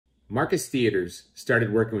Marcus Theaters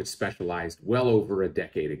started working with Specialized well over a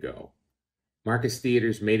decade ago. Marcus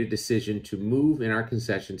Theaters made a decision to move in our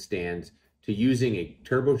concession stands to using a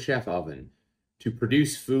TurboChef oven to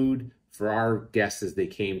produce food for our guests as they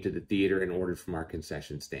came to the theater and ordered from our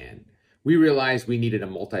concession stand. We realized we needed a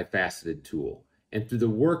multifaceted tool, and through the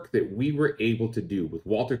work that we were able to do with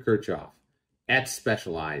Walter Kirchhoff at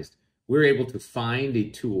Specialized, we were able to find a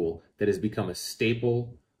tool that has become a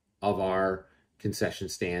staple of our concession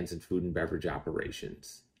stands and food and beverage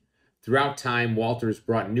operations. Throughout time, Walter has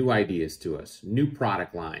brought new ideas to us, new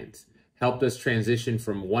product lines, helped us transition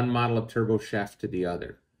from one model of TurboChef to the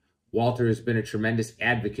other. Walter has been a tremendous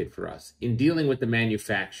advocate for us in dealing with the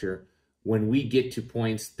manufacturer when we get to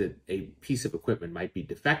points that a piece of equipment might be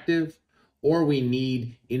defective or we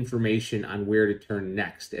need information on where to turn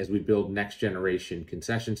next as we build next generation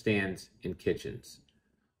concession stands and kitchens.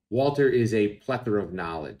 Walter is a plethora of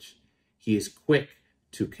knowledge. He is quick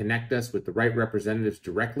to connect us with the right representatives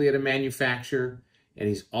directly at a manufacturer, and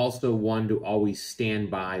he's also one to always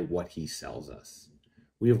stand by what he sells us.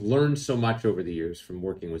 We have learned so much over the years from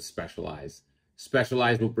working with Specialized.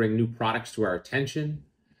 Specialized will bring new products to our attention.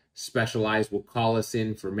 Specialized will call us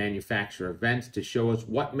in for manufacturer events to show us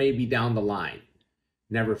what may be down the line,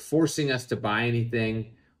 never forcing us to buy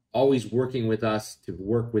anything, always working with us to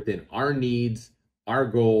work within our needs, our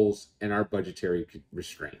goals, and our budgetary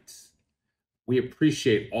restraints. We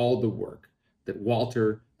appreciate all the work that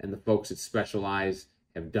Walter and the folks at Specialized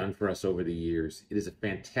have done for us over the years. It is a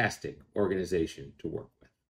fantastic organization to work with.